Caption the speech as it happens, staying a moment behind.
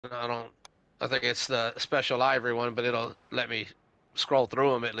I don't. I think it's the special library one, but it'll let me scroll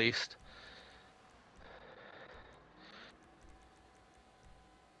through them at least.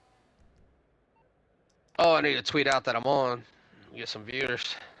 Oh, I need to tweet out that I'm on. Get some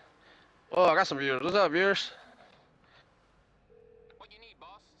viewers. Oh, I got some viewers. What's up, viewers? What you need,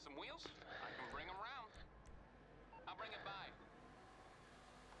 boss? Some wheels? I can bring them around. I'll bring it by.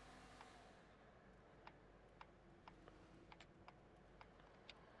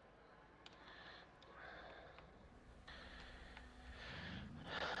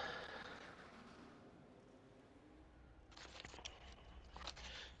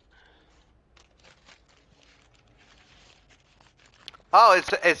 Oh,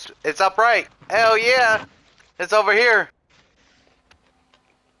 it's upright. Hell yeah. It's over here.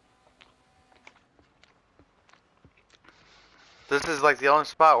 This is like the only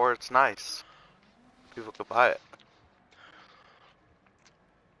spot where it's nice. People could buy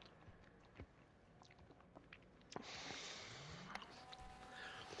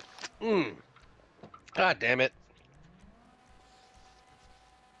it. God damn it.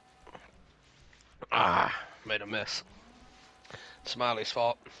 Ah, made a mess. Smiley's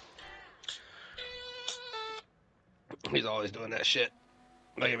fault. He's always doing that shit.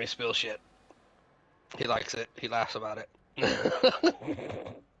 Making me spill shit. He likes it. He laughs about it.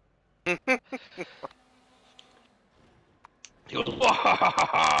 He goes,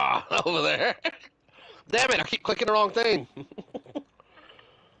 over there. Damn it, I keep clicking the wrong thing.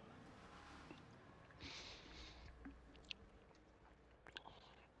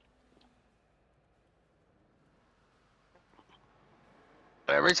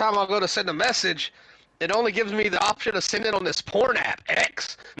 Every time I go to send a message, it only gives me the option to send it on this porn app,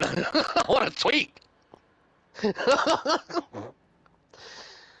 X. I want to tweet.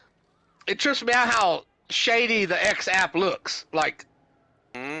 It trips me out how shady the X app looks. Like,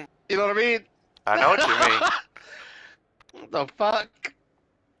 Mm, you know what I mean? I know what you mean. What the fuck?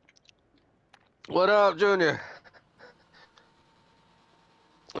 What up, Junior?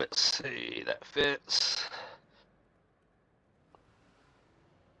 Let's see, that fits.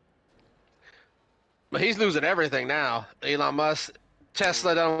 But he's losing everything now. Elon Musk,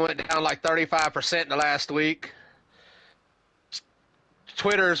 Tesla done went down like 35% in the last week.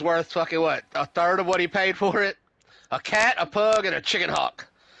 Twitter's worth fucking what? A third of what he paid for it? A cat, a pug, and a chicken hawk.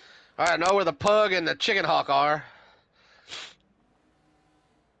 All right, I know where the pug and the chicken hawk are.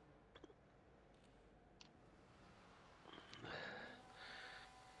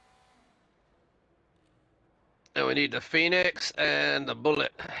 And we need the Phoenix and the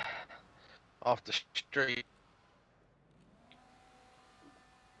Bullet off the street.